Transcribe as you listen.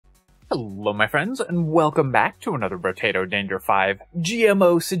Hello my friends, and welcome back to another Brotato Danger 5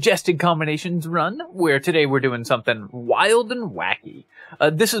 GMO Suggested Combinations run, where today we're doing something wild and wacky.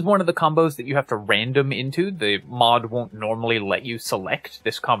 This is one of the combos that you have to random into. The mod won't normally let you select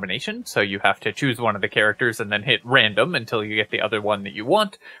this combination, so you have to choose one of the characters and then hit random until you get the other one that you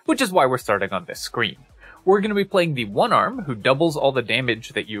want, which is why we're starting on this screen. We're going to be playing the One Arm, who doubles all the damage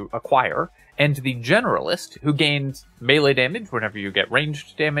that you acquire, and the Generalist, who gains melee damage whenever you get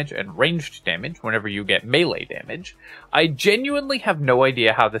ranged damage, and ranged damage whenever you get melee damage. I genuinely have no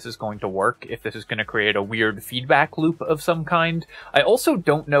idea how this is going to work, if this is going to create a weird feedback loop of some kind. I also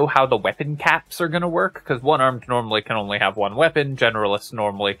don't know how the weapon caps are going to work, because One-Armed normally can only have one weapon, Generalists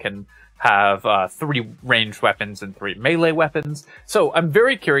normally can have 3 ranged weapons and 3 melee weapons. So I'm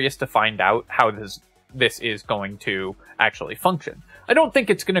very curious to find out how this is going to actually function. I don't think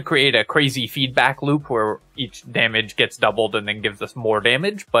it's going to create a crazy feedback loop where each damage gets doubled and then gives us more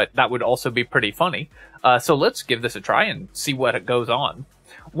damage, but that would also be pretty funny. So let's give this a try and see what goes on.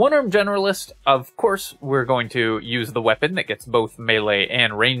 One-Arm Generalist, of course, we're going to use the weapon that gets both melee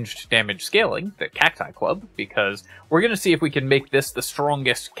and ranged damage scaling, the Cacti Club, because we're going to see if we can make this the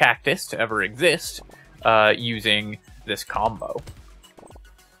strongest cactus to ever exist using this combo.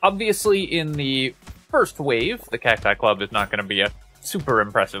 Obviously, in the first wave, the Cacti Club is not going to be a super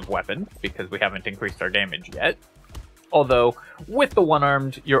impressive weapon, because we haven't increased our damage yet. Although, with the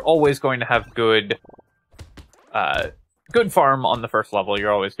One-Armed, you're always going to have good farm on the first level.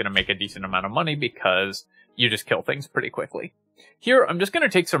 You're always going to make a decent amount of money, because you just kill things pretty quickly. Here, I'm just going to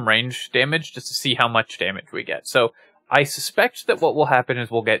take some range damage, just to see how much damage we get. So, I suspect that what will happen is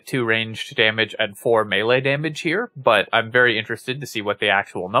we'll get 2 ranged damage and 4 melee damage here, but I'm very interested to see what the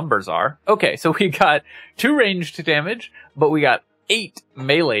actual numbers are. Okay, so we got 2 ranged damage, but we got 8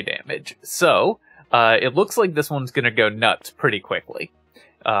 melee damage. So, it looks like this one's gonna go nuts pretty quickly.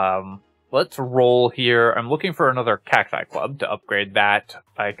 Let's roll here. I'm looking for another Cacti Club to upgrade that.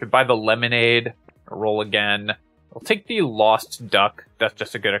 I could buy the Lemonade, roll again. I'll take the Lost Duck. That's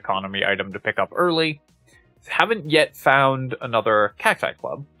just a good economy item to pick up early. Haven't yet found another Cacti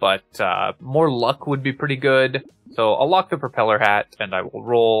Club, but more luck would be pretty good. So I'll lock the Propeller Hat, and I will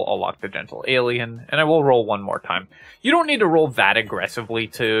roll. I'll lock the Gentle Alien, and I will roll one more time. You don't need to roll that aggressively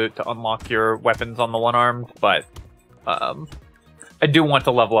to unlock your weapons on the One-Armed, but I do want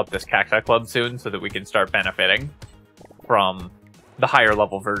to level up this Cacti Club soon so that we can start benefiting from the higher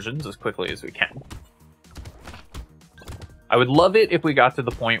level versions as quickly as we can. I would love it if we got to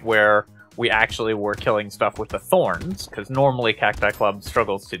the point where we actually were killing stuff with the thorns, because normally Cacti Club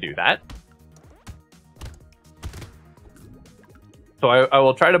struggles to do that. So I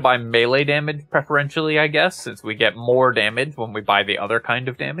will try to buy melee damage preferentially, I guess, since we get more damage when we buy the other kind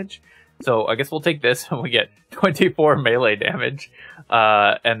of damage. So I guess we'll take this and we get 24 melee damage.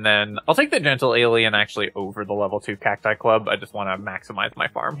 And then I'll take the Gentle Alien actually over the level 2 Cacti Club. I just want to maximize my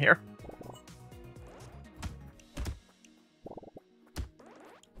farm here.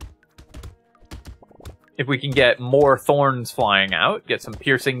 If we can get more thorns flying out, get some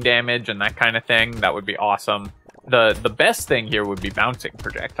piercing damage and that kind of thing, that would be awesome. The best thing here would be bouncing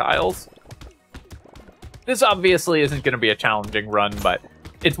projectiles. This obviously isn't going to be a challenging run, but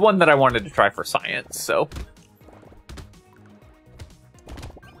it's one that I wanted to try for science, so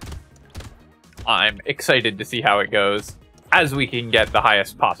I'm excited to see how it goes as we can get the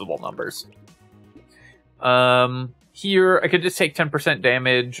highest possible numbers. Here, I could just take 10%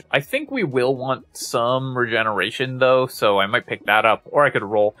 damage. I think we will want some regeneration, though, so I might pick that up, or I could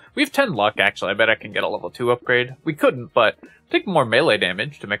roll. We have 10 luck, actually. I bet I can get a level 2 upgrade. We couldn't, but take more melee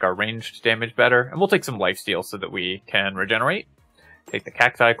damage to make our ranged damage better, and we'll take some lifesteal so that we can regenerate. Take the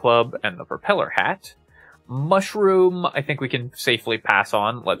Cacti Club and the Propeller Hat. Mushroom, I think we can safely pass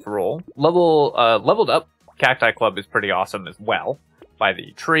on. Let's roll. Leveled up Cacti Club is pretty awesome as well. Buy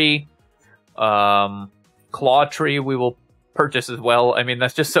the tree. Claw Tree we will purchase as well. I mean,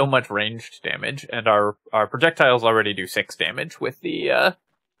 that's just so much ranged damage, and our projectiles already do 6 damage with the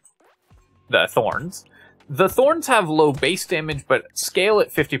thorns. The thorns have low base damage, but scale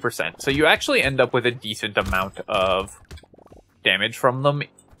at 50%, so you actually end up with a decent amount of damage from them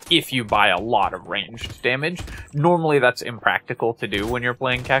if you buy a lot of ranged damage. Normally that's impractical to do when you're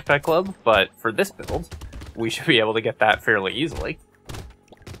playing Cacti Club, but for this build, we should be able to get that fairly easily.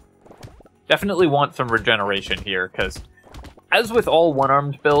 Definitely want some regeneration here, because as with all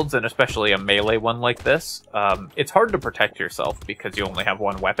one-armed builds, and especially a melee one like this, it's hard to protect yourself because you only have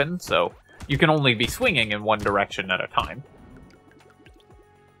one weapon, so you can only be swinging in one direction at a time.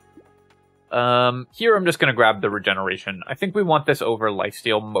 Here I'm just going to grab the regeneration. I think we want this over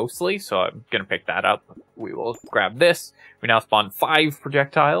lifesteal mostly, so I'm going to pick that up. We will grab this. We now spawn 5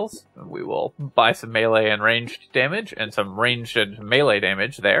 projectiles. We will buy some melee and ranged damage, and some ranged and melee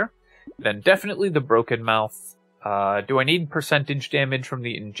damage there. Then definitely the broken mouth. Do I need percentage damage from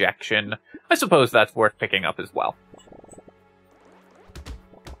the injection? I suppose that's worth picking up as well.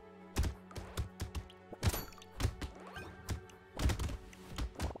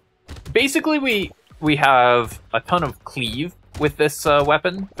 Basically, we have a ton of cleave with this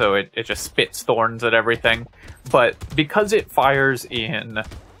weapon, so it just spits thorns at everything. But because it fires in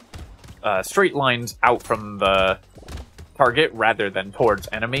straight lines out from the target rather than towards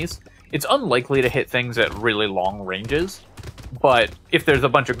enemies, it's unlikely to hit things at really long ranges. But if there's a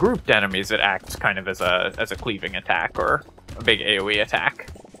bunch of grouped enemies, it acts kind of as a cleaving attack or a big AoE attack.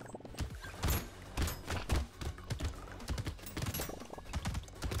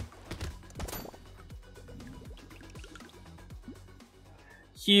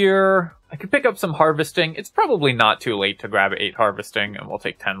 Here, I could pick up some harvesting. It's probably not too late to grab 8 harvesting, and we'll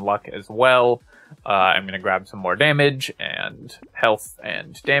take 10 luck as well. I'm going to grab some more damage, and health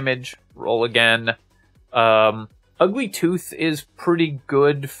and damage. Roll again. Ugly Tooth is pretty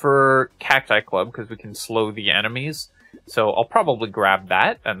good for Cacti Club, because we can slow the enemies. So I'll probably grab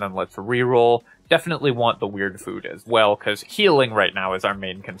that, and then let's reroll. Definitely want the weird food as well, because healing right now is our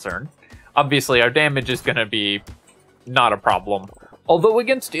main concern. Obviously, our damage is going to be not a problem. Although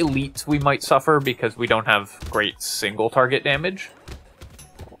against elites we might suffer because we don't have great single target damage.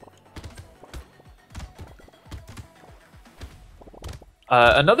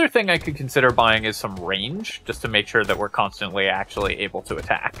 Another thing I could consider buying is some range, just to make sure that we're constantly actually able to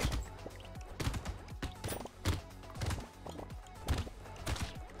attack.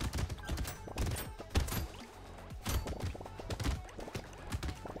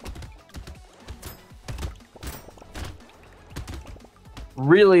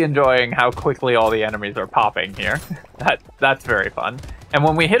 Really enjoying how quickly all the enemies are popping here. That's very fun. And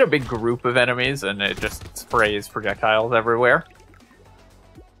when we hit a big group of enemies and it just sprays projectiles everywhere,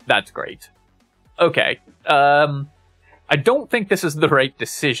 that's great. Okay, I don't think this is the right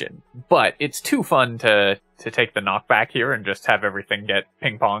decision, but it's too fun to take the knockback here and just have everything get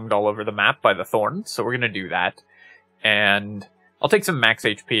ping-ponged all over the map by the thorns, so we're gonna do that. And I'll take some max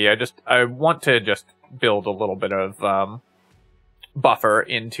HP. I want to just build a little bit of buffer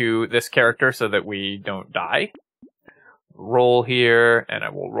into this character so that we don't die. Roll here, and I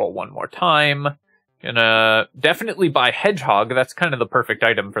will roll one more time. Gonna definitely buy Hedgehog. That's kind of the perfect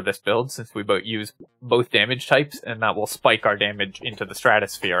item for this build, since we use both damage types, and that will spike our damage into the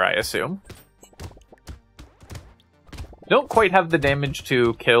stratosphere, I assume. Don't quite have the damage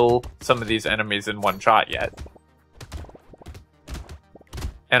to kill some of these enemies in one shot yet.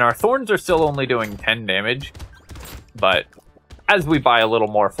 And our thorns are still only doing 10 damage, but as we buy a little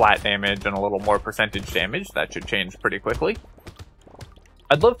more flat damage and a little more percentage damage, that should change pretty quickly.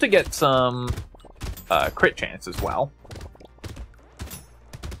 I'd love to get some crit chance as well.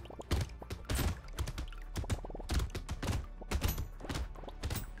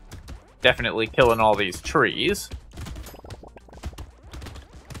 Definitely killing all these trees.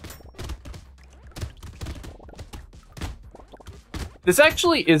 This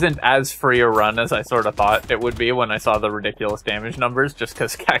actually isn't as free a run as I sort of thought it would be when I saw the ridiculous damage numbers, just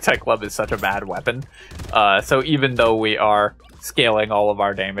because Cacti Club is such a bad weapon. So even though we are scaling all of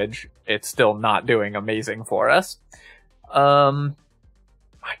our damage, it's still not doing amazing for us. I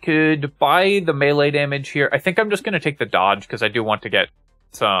could buy the melee damage here. I think I'm just going to take the dodge, because I do want to get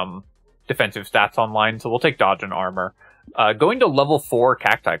some defensive stats online, so we'll take dodge and armor. Going to level 4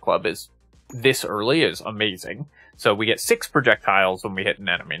 Cacti Club this early is amazing. So we get 6 projectiles when we hit an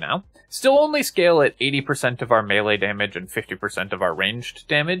enemy now. Still only scale at 80% of our melee damage and 50% of our ranged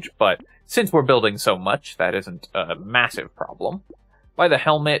damage, but since we're building so much, that isn't a massive problem. By the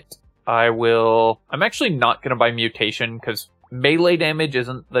helmet, I'm actually not going to buy mutation, because melee damage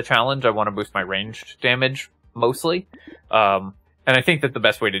isn't the challenge. I want to boost my ranged damage, mostly. And I think that the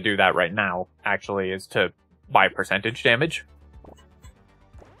best way to do that right now, actually, is to buy percentage damage.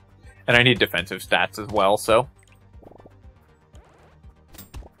 And I need defensive stats as well, so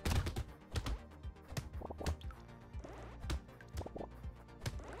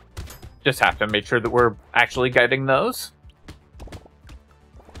just have to make sure that we're actually getting those.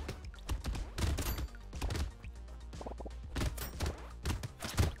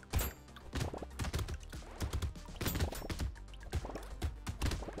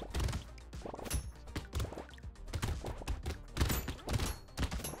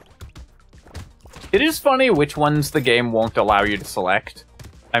 It is funny which ones the game won't allow you to select.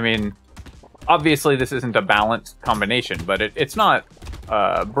 I mean, obviously this isn't a balanced combination, but it's not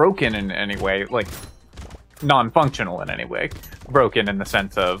broken in any way, like non-functional in any way. Broken in the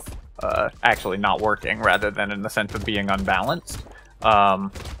sense of actually not working, rather than in the sense of being unbalanced.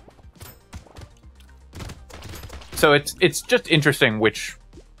 So it's just interesting which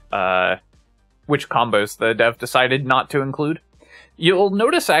combos the dev decided not to include. You'll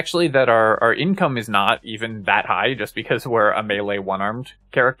notice actually that our income is not even that high just because we're a melee one-armed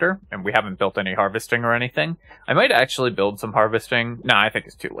character and we haven't built any harvesting or anything. I might actually build some harvesting. No, I think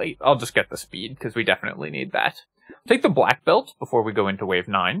it's too late. I'll just get the speed because we definitely need that. Take the black belt before we go into wave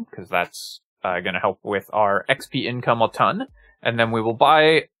 9 because that's going to help with our XP income a ton. And then we will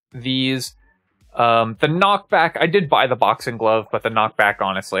buy these. The knockback, I did buy the boxing glove, but the knockback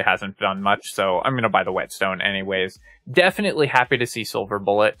honestly hasn't done much, so I'm going to buy the whetstone anyways. Definitely happy to see silver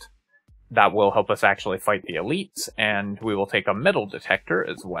bullet. That will help us actually fight the elites, and we will take a metal detector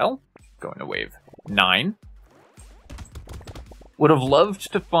as well. Going to wave 9. Would have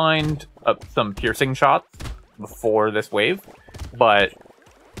loved to find some piercing shots before this wave, but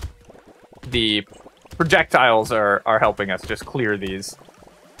the projectiles are helping us just clear these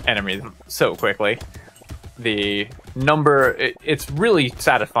enemies so quickly. The number, it's really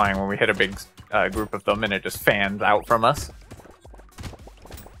satisfying when we hit a big group of them and it just fans out from us.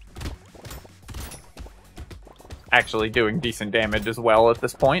 Actually doing decent damage as well at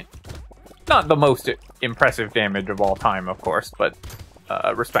this point. Not the most impressive damage of all time, of course, but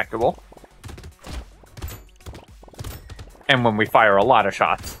respectable. And when we fire a lot of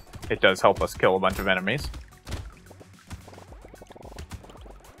shots, it does help us kill a bunch of enemies.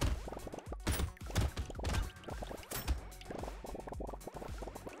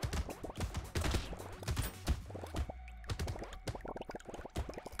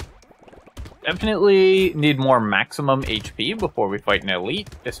 Definitely need more maximum HP before we fight an elite,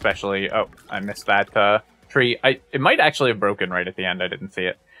 especially... Oh, I missed that tree. It might actually have broken right at the end. I didn't see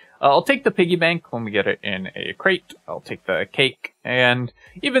it. I'll take the piggy bank when we get it in a crate. I'll take the cake, and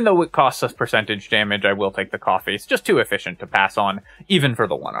even though it costs us percentage damage, I will take the coffee. It's just too efficient to pass on, even for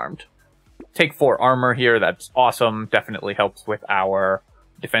the one-armed. Take 4 armor here. That's awesome. Definitely helps with our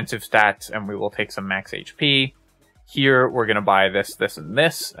defensive stats, and we will take some max HP. Here, we're going to buy this, this, and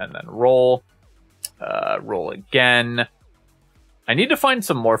this, and then roll. Roll again. I need to find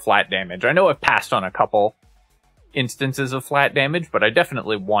some more flat damage. I know I've passed on a couple instances of flat damage, but I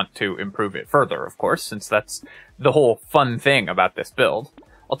definitely want to improve it further, of course, since that's the whole fun thing about this build.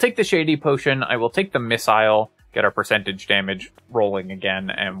 I'll take the Shady Potion, I will take the Missile, get our percentage damage rolling again,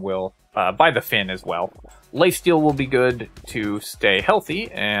 and we'll buy the Fin as well. Lifesteal will be good to stay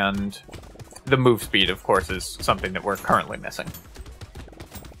healthy, and the move speed, of course, is something that we're currently missing.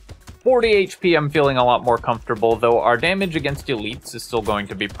 40 HP, I'm feeling a lot more comfortable, though our damage against elites is still going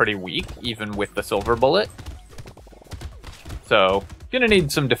to be pretty weak, even with the silver bullet. So, gonna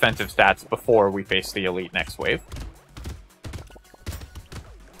need some defensive stats before we face the elite next wave.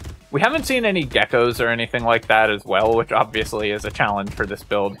 We haven't seen any geckos or anything like that as well, which obviously is a challenge for this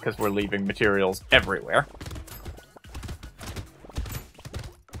build because we're leaving materials everywhere.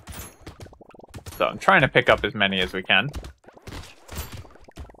 So I'm trying to pick up as many as we can.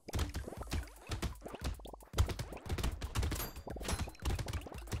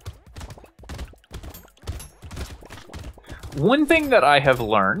 One thing that I have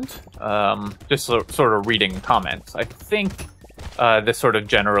learned, just sort of reading comments, I think this sort of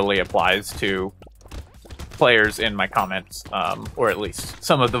generally applies to players in my comments, or at least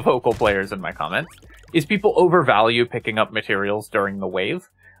some of the vocal players in my comments, is people overvalue picking up materials during the wave.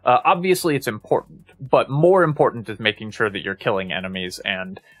 Obviously it's important, but more important is making sure that you're killing enemies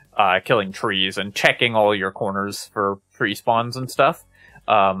and killing trees and checking all your corners for tree spawns and stuff.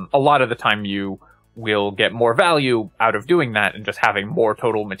 A lot of the time you will get more value out of doing that and just having more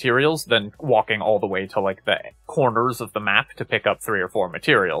total materials than walking all the way to like the corners of the map to pick up 3 or 4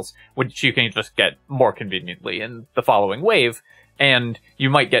 materials, which you can just get more conveniently in the following wave. And you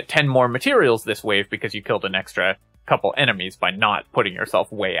might get 10 more materials this wave because you killed an extra couple enemies by not putting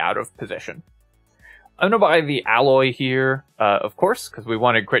yourself way out of position. I'm going to buy the alloy here, of course, because we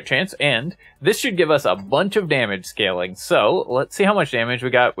wanted crit chance, and this should give us a bunch of damage scaling. So, let's see how much damage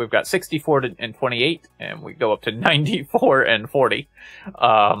we got. We've got 64 and 28, and we go up to 94 and 40.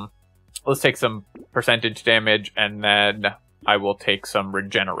 Let's take some percentage damage, and then I will take some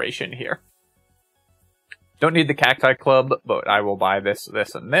regeneration here. Don't need the Cacti Club, but I will buy this,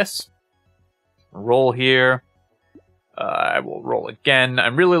 this, and this. Roll here. I will roll again.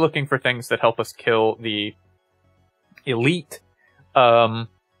 I'm really looking for things that help us kill the elite. You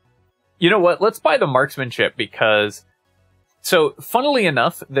know what? Let's buy the marksmanship because So, funnily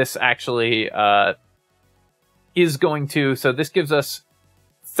enough, this actually is going to... So this gives us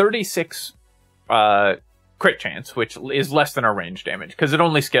 36 crit chance, which is less than our range damage, because it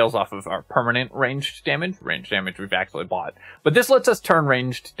only scales off of our permanent ranged damage we've actually bought. But this lets us turn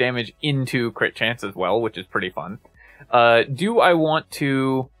ranged damage into crit chance as well, which is pretty fun. Do I want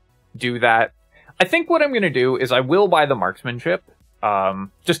to do that? I think what I'm going to do is I will buy the marksmanship,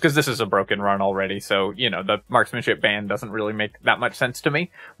 just because this is a broken run already, so, you know, the marksmanship ban doesn't really make that much sense to me.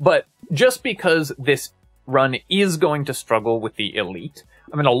 But just because this run is going to struggle with the elite,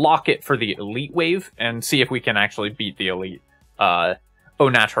 I'm going to lock it for the elite wave and see if we can actually beat the elite au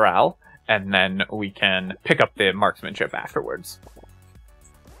natural, and then we can pick up the marksmanship afterwards.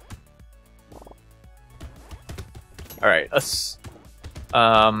 Alright,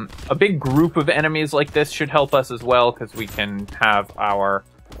 a big group of enemies like this should help us as well, because we can have our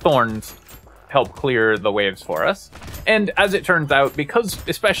thorns help clear the waves for us. And as it turns out,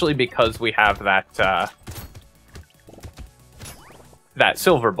 especially because we have that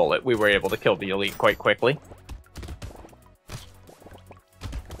silver bullet, we were able to kill the elite quite quickly.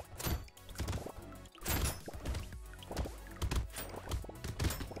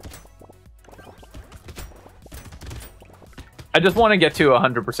 I just want to get to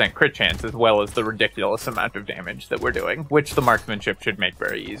 100% crit chance, as well as the ridiculous amount of damage that we're doing, which the marksmanship should make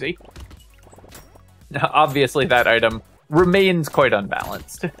very easy. Now, obviously, that item remains quite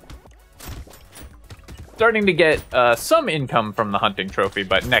unbalanced. Starting to get some income from the hunting trophy,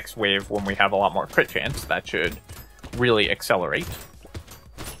 but next wave, when we have a lot more crit chance, that should really accelerate.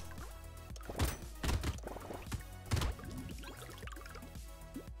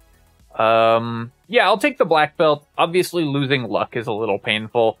 Yeah, I'll take the black belt. Obviously, losing luck is a little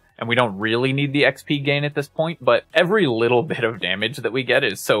painful, and we don't really need the XP gain at this point, but every little bit of damage that we get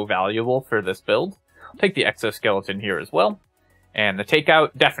is so valuable for this build. I'll take the exoskeleton here as well. And the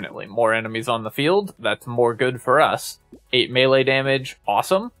takeout, definitely. More enemies on the field, that's more good for us. 8 melee damage,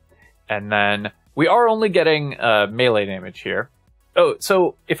 awesome. And then we are only getting melee damage here. Oh,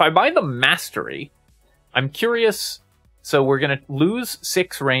 so if I buy the mastery, I'm curious. So we're going to lose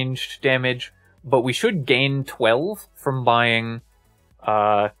 6 ranged damage, but we should gain 12 from buying...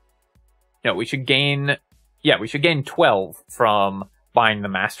 no, we should gain... Yeah, we should gain 12 from buying the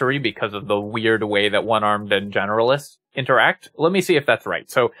mastery because of the weird way that one-armed and generalist interact. Let me see if that's right.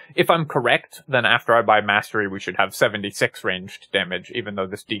 So if I'm correct, then after I buy mastery, we should have 76 ranged damage, even though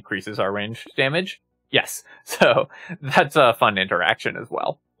this decreases our ranged damage. Yes, so that's a fun interaction as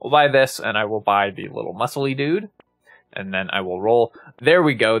well. We'll buy this, and I will buy the little muscly dude. And then I will roll. There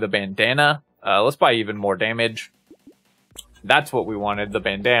we go, the bandana. Let's buy even more damage. That's what we wanted, the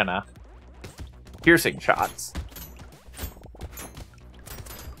bandana. Piercing shots.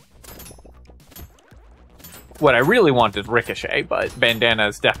 What I really want is ricochet, but bandana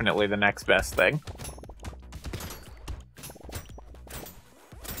is definitely the next best thing.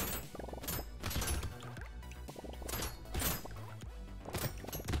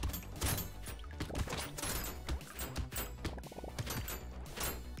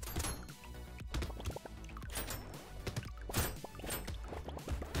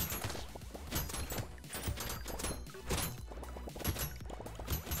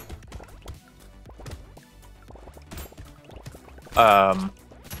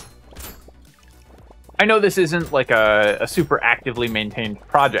 I know this isn't like a super actively maintained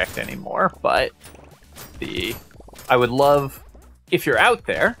project anymore, but I would love, if you're out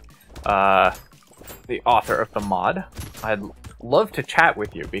there, the author of the mod, I'd love to chat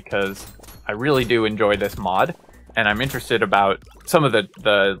with you because I really do enjoy this mod, and I'm interested about some of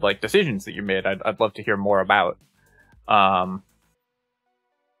the like decisions that you made. I'd love to hear more about.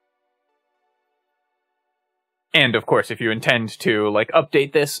 And of course, if you intend to like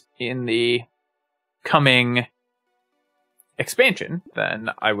update this in the coming expansion,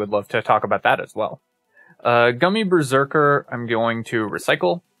 then I would love to talk about that as well. Gummy Berserker, I'm going to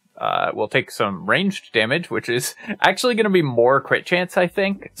recycle. We'll take some ranged damage, which is actually going to be more crit chance, I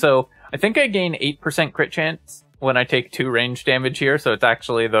think. So I think I gain 8% crit chance when I take 2 ranged damage here. So it's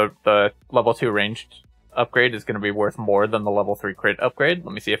actually the level 2 ranged upgrade is going to be worth more than the level 3 crit upgrade.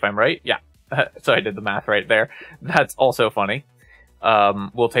 Let me see if I'm right. Yeah. So I did the math right there. That's also funny.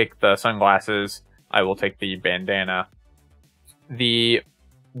 We'll take the sunglasses. I will take the bandana. The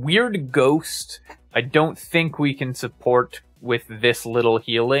weird ghost, I don't think we can support with this little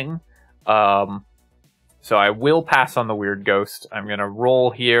healing. So I will pass on the weird ghost. I'm going to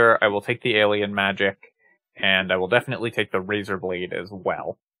roll here. I will take the alien magic. And I will definitely take the razor blade as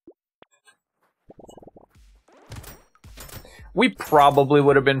well. We probably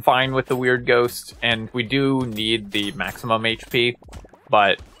would have been fine with the weird ghost, and we do need the maximum HP,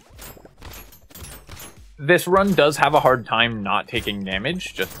 but this run does have a hard time not taking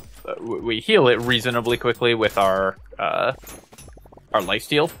damage. Just we heal it reasonably quickly with our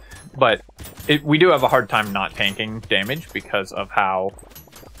lifesteal, but we do have a hard time not tanking damage because of how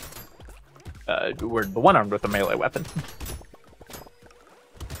we're the one-armed with a melee weapon.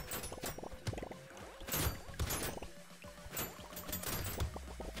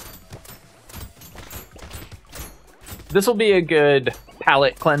 This will be a good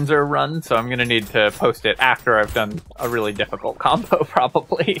palate cleanser run, so I'm going to need to post it after I've done a really difficult combo,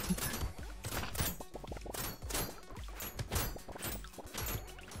 probably.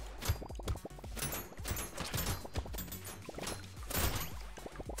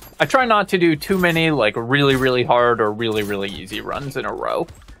 I try not to do too many, like, really, really hard or really, really easy runs in a row.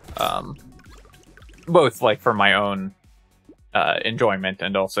 Both, like, for my own enjoyment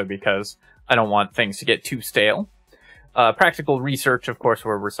and also because I don't want things to get too stale. Practical research, of course,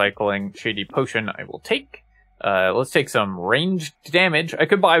 we're recycling. Shady potion I will take. Let's take some ranged damage. I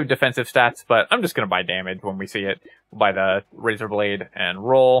could buy defensive stats, but I'm just going to buy damage when we see it. We'll buy the razor blade and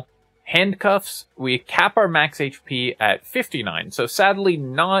roll. Handcuffs, we cap our max HP at 59, so sadly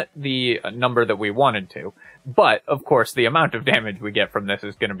not the number that we wanted to. But, of course, the amount of damage we get from this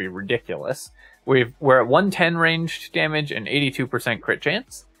is going to be ridiculous. We're at 110 ranged damage and 82% crit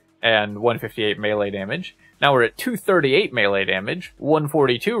chance, and 158 melee damage. Now we're at 238 melee damage,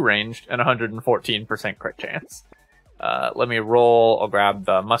 142 ranged, and 114% crit chance. Let me roll. I'll grab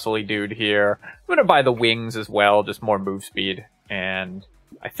the muscly dude here. I'm going to buy the wings as well, just more move speed. And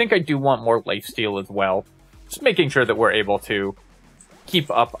I think I do want more lifesteal as well. Just making sure that we're able to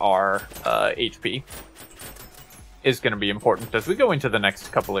keep up our HP is going to be important as we go into the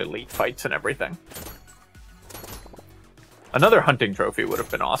next couple of elite fights and everything. Another hunting trophy would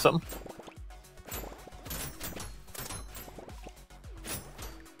have been awesome.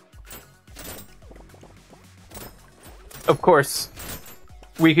 Of course,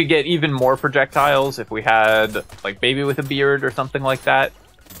 we could get even more projectiles if we had, like, Baby with a Beard or something like that.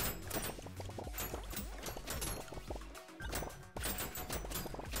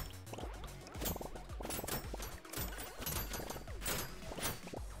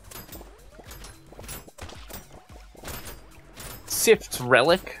 Sift's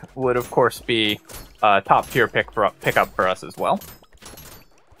Relic would, of course, be a top-tier pickup for us as well.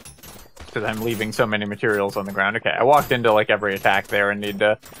 Because I'm leaving so many materials on the ground. Okay, I walked into, like, every attack there and need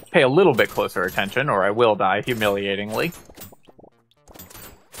to pay a little bit closer attention, or I will die humiliatingly.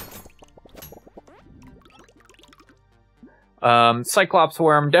 Cyclops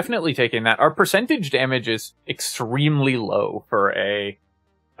Worm, definitely taking that. Our percentage damage is extremely low for a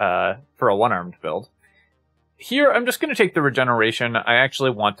one-armed build. Here, I'm just going to take the regeneration. I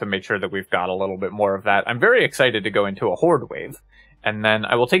actually want to make sure that we've got a little bit more of that. I'm very excited to go into a horde wave. And then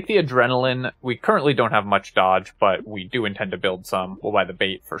I will take the adrenaline. We currently don't have much dodge, but we do intend to build some. We'll buy the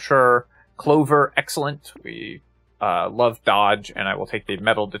bait for sure. Clover, excellent. We love dodge, and I will take the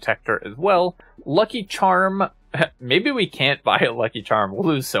metal detector as well. Lucky Charm. Maybe we can't buy a Lucky Charm. We'll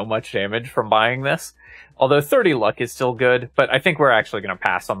lose so much damage from buying this. Although 30 luck is still good, but I think we're actually going to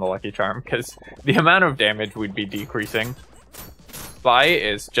pass on the Lucky Charm, because the amount of damage we'd be decreasing by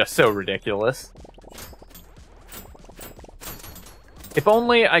is just so ridiculous. If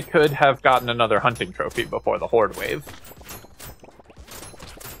only I could have gotten another hunting trophy before the horde wave.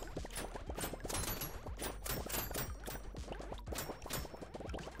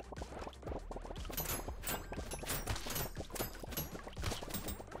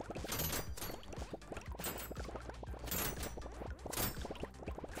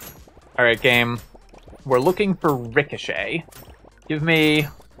 Alright, game. We're looking for Ricochet. Give me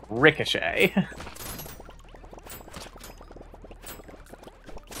Ricochet.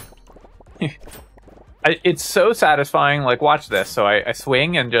 It's so satisfying. Like, watch this. So I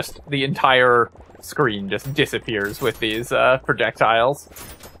swing and just the entire screen just disappears with these projectiles.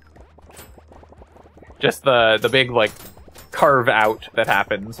 Just the big, like, carve out that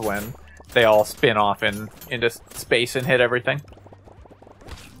happens when they all spin off into space and hit everything.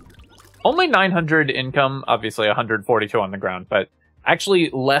 Only 900 income, obviously 142 on the ground, but actually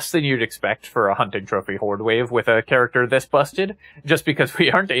less than you'd expect for a hunting trophy horde wave with a character this busted, just because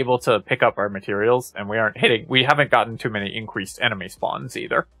we aren't able to pick up our materials and we haven't gotten too many increased enemy spawns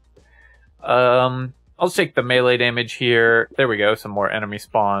either. I'll just take the melee damage here. There we go, some more enemy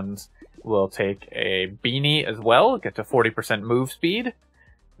spawns. We'll take a beanie as well, get to 40% move speed.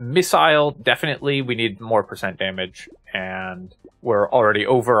 Missile, definitely, we need more percent damage, and we're already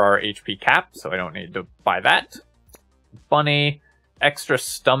over our HP cap, so I don't need to buy that. Bunny, extra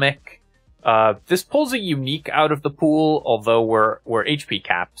stomach. This pulls a unique out of the pool, although we're HP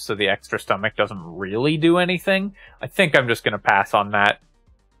capped, so the extra stomach doesn't really do anything. I think I'm just going to pass on that.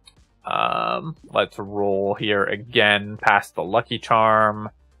 Let's roll here again, past the Lucky Charm.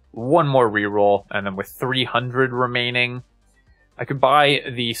 One more reroll, and then with 300 remaining, I could buy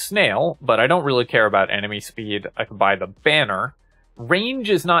the Snail, but I don't really care about enemy speed. I could buy the Banner. Range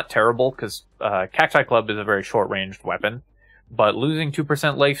is not terrible, because Cacti Club is a very short-ranged weapon, but losing 2%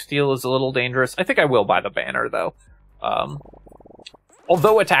 lifesteal is a little dangerous. I think I will buy the Banner, though.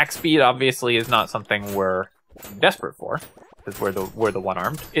 Although attack speed, obviously, is not something we're desperate for, because we're the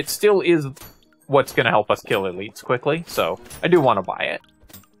one-armed, it still is what's going to help us kill elites quickly, so I do want to buy it.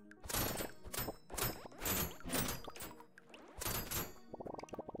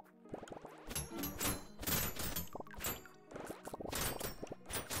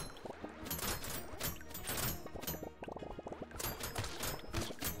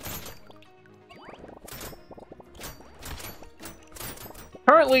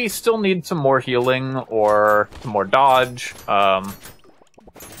 Currently, still need some more healing or some more dodge,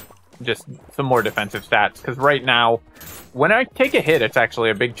 just some more defensive stats, because right now, when I take a hit, it's actually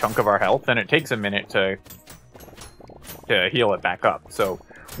a big chunk of our health, and it takes a minute to heal it back up. So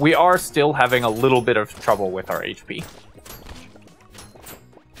we are still having a little bit of trouble with our HP.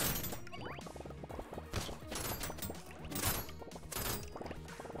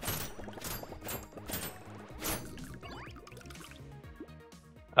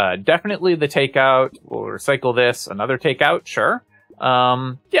 Definitely the takeout. We'll recycle this. Another takeout, sure.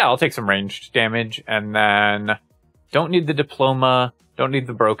 Yeah, I'll take some ranged damage, and then don't need the diploma, don't need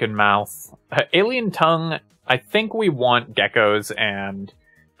the broken mouth. Alien tongue, I think we want geckos and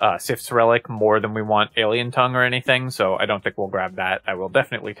Sif's relic more than we want alien tongue or anything, so I don't think we'll grab that. I will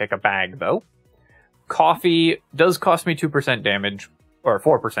definitely take a bag, though. Coffee does cost me 2% damage, or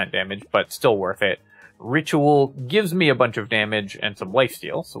 4% damage, but still worth it. Ritual gives me a bunch of damage and some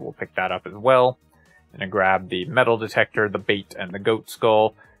lifesteal, so we'll pick that up as well. And I grab the metal detector, the bait, and the goat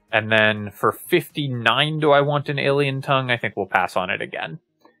skull. And then for 59, do I want an alien tongue? I think we'll pass on it again.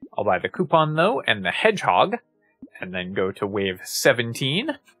 I'll buy the coupon, though, and the hedgehog, and then go to wave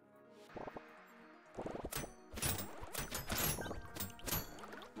 17.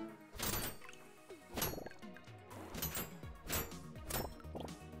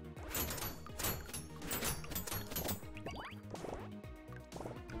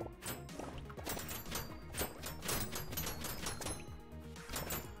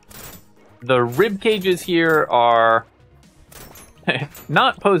 The rib cages here are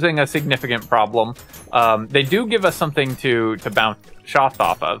not posing a significant problem. They do give us something to bounce shots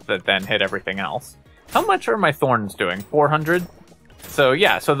off of that then hit everything else. How much are my thorns doing? 400? So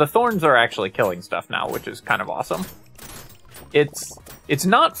yeah, so the thorns are actually killing stuff now, which is kind of awesome. It's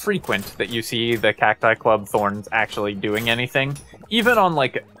not frequent that you see the Cacti Club thorns actually doing anything. Even on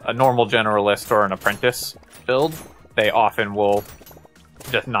like a normal generalist or an apprentice build, they often will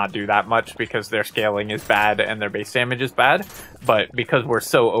just not do that much because their scaling is bad and their base damage is bad. But because we're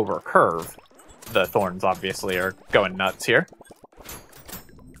so over curve, the thorns obviously are going nuts here.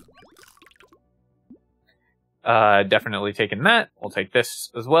 Definitely taking that. We'll take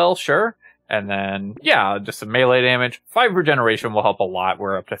this as well, sure. And then, yeah, just some melee damage. 5 regeneration will help a lot.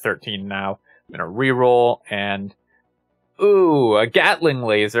 We're up to 13 now. I'm gonna reroll and... Ooh, a Gatling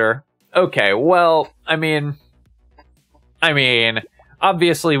laser. Okay, well, I mean...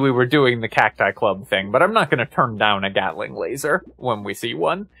 Obviously, we were doing the Cacti Club thing, but I'm not going to turn down a Gatling laser when we see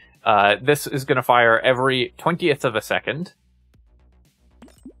one. This is going to fire every 20th of a second.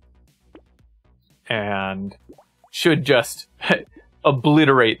 And should just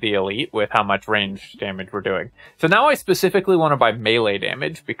obliterate the elite with how much range damage we're doing. So now I specifically want to buy melee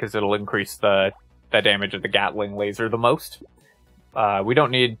damage, because it'll increase the damage of the Gatling laser the most. We don't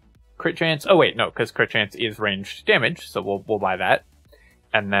need crit chance. Oh wait, no, because crit chance is ranged damage, so we'll buy that.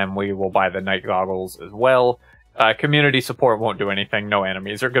 And then we will buy the night goggles as well. Community support won't do anything. No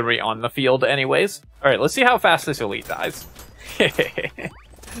enemies are going to be on the field anyways. Alright, let's see how fast this elite dies.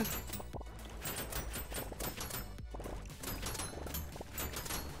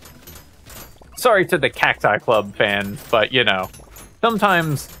 Sorry to the Cacti Club fans, but you know,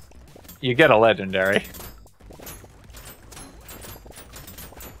 sometimes you get a legendary.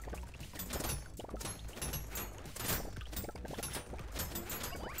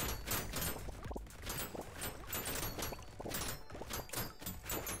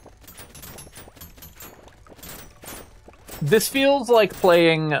 This feels like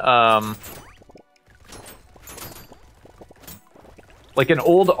playing, like an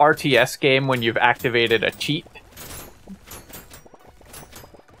old RTS game when you've activated a cheat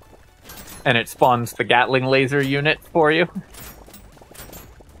and it spawns the Gatling laser unit for you.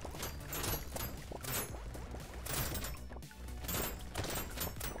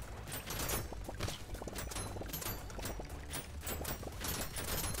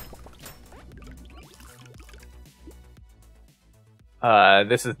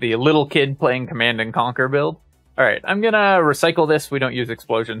 This is the little kid playing Command and Conquer build. Alright, I'm gonna recycle this. We don't use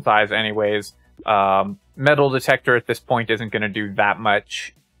explosion size anyways. Metal detector at this point isn't gonna do that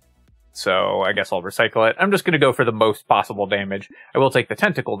much, so I guess I'll recycle it. I'm just gonna go for the most possible damage. I will take the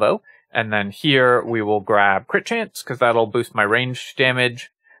tentacle though, and then here we will grab crit chance, because that'll boost my ranged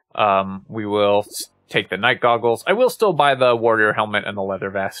damage. We will take the night goggles. I will still buy the warrior helmet and the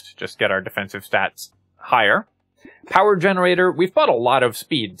leather vest, just get our defensive stats higher. Power generator, we've bought a lot of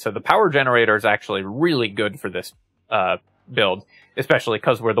speed, so the power generator is actually really good for this build, especially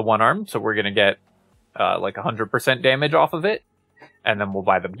because we're the one-arm, so we're going to get like 100% damage off of it. And then we'll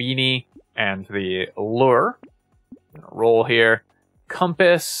buy the beanie and the lure. Roll here.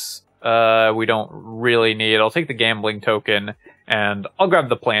 Compass, we don't really need. I'll take the gambling token, and I'll grab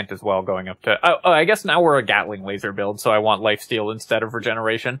the plant as well, going up to... Oh, I guess now we're a Gatling laser build, so I want lifesteal instead of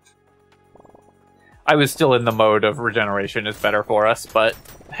regeneration. I was still in the mode of regeneration is better for us, but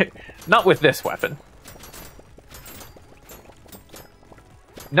not with this weapon.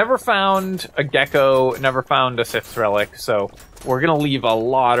 Never found a gecko, never found a Sith's relic, so we're going to leave a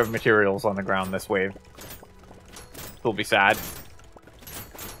lot of materials on the ground this wave. It'll be sad.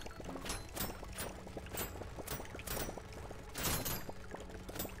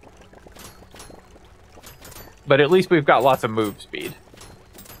 But at least we've got lots of move speed.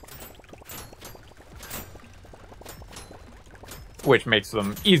 Which makes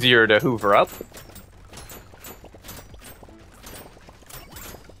them easier to hoover up.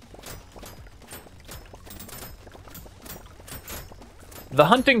 The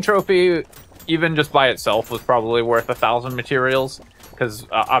hunting trophy, even just by itself, was probably worth 1,000 materials, because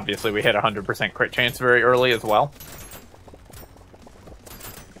obviously we hit 100% crit chance very early as well.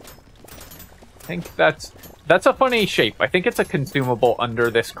 I think that's a funny shape. I think it's a consumable under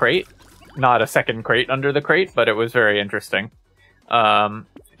this crate, not a second crate under the crate, but it was very interesting.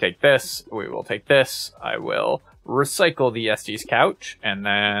 Take this, we will take this, I will recycle the Estes couch, and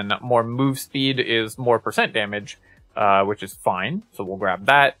then more move speed is more percent damage, which is fine, so we'll grab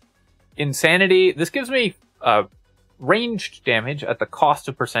that. Insanity, this gives me ranged damage at the cost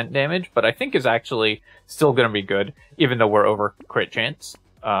of percent damage, but I think is actually still going to be good, even though we're over crit chance.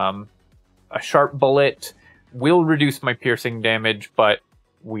 A sharp bullet will reduce my piercing damage, but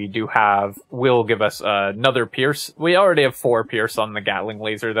we will give us another pierce. We already have 4 pierce on the Gatling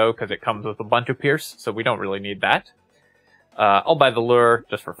laser, though, because it comes with a bunch of pierce, so we don't really need that. I'll buy the lure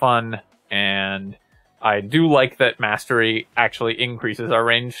just for fun, and I do like that mastery actually increases our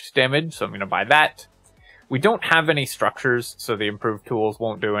ranged damage, so I'm going to buy that. We don't have any structures, so the improved tools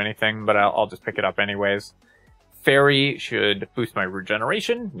won't do anything, but I'll just pick it up anyways. Fairy should boost my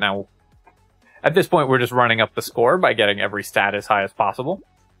regeneration. Now, at this point, we're just running up the score by getting every stat as high as possible.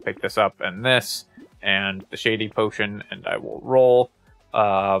 Pick this up and this, and the Shady Potion, and I will roll.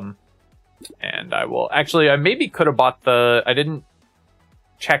 And I will... Actually, I maybe could have bought the... I didn't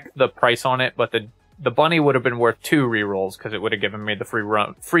check the price on it, but the bunny would have been worth 2 rerolls, because it would have given me the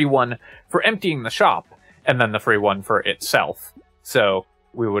free one for emptying the shop, and then the free one for itself. So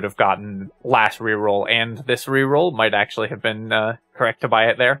we would have gotten last reroll and this reroll. Might actually have been correct to buy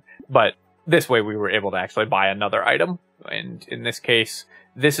it there, but this way we were able to actually buy another item. And in this case,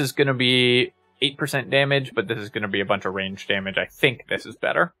 this is going to be 8% damage, but this is going to be a bunch of range damage. I think this is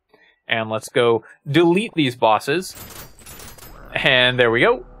better. And let's go delete these bosses. And there we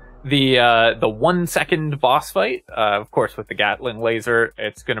go. The 1 second boss fight, of course with the Gatling laser,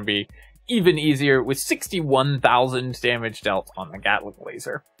 it's going to be even easier with 61,000 damage dealt on the Gatling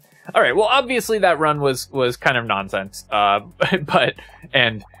laser. Alright, well obviously that run was kind of nonsense,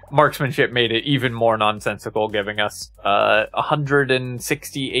 and marksmanship made it even more nonsensical, giving us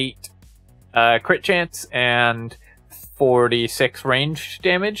 168 crit chance and 46 range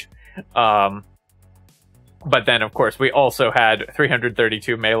damage. But then, of course, we also had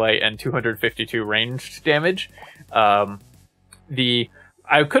 332 melee and 252 ranged damage. I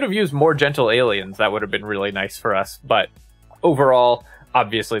could have used more gentle aliens. That would have been really nice for us. But overall,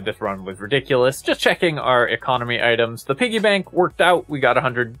 obviously, this run was ridiculous. Just checking our economy items. The piggy bank worked out. We got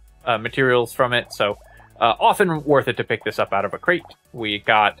 100 materials from it. So often worth it to pick this up out of a crate. We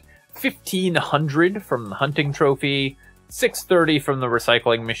got 1,500 from the hunting trophy, 630 from the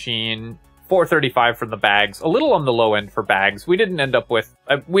recycling machine, 435 from the bags, a little on the low end for bags. We didn't end up with,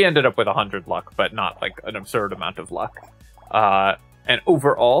 we ended up with 100 luck, but not like an absurd amount of luck. And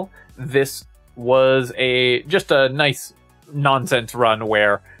overall, this was just a nice nonsense run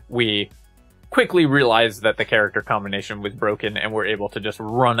where we quickly realized that the character combination was broken and we're able to just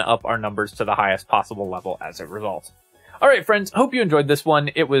run up our numbers to the highest possible level as a result. Alright friends, hope you enjoyed this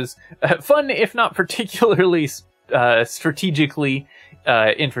one. It was fun, if not particularly strategically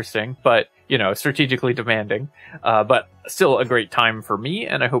interesting, but, you know, strategically demanding, but still a great time for me,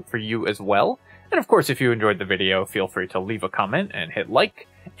 and I hope for you as well. And of course, if you enjoyed the video, feel free to leave a comment and hit like,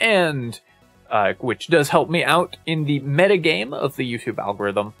 and which does help me out in the metagame of the YouTube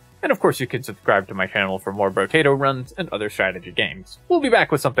algorithm. And of course, you can subscribe to my channel for more Brotato runs and other strategy games. We'll be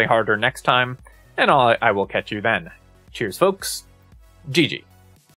back with something harder next time, and I will catch you then. Cheers, folks. GG.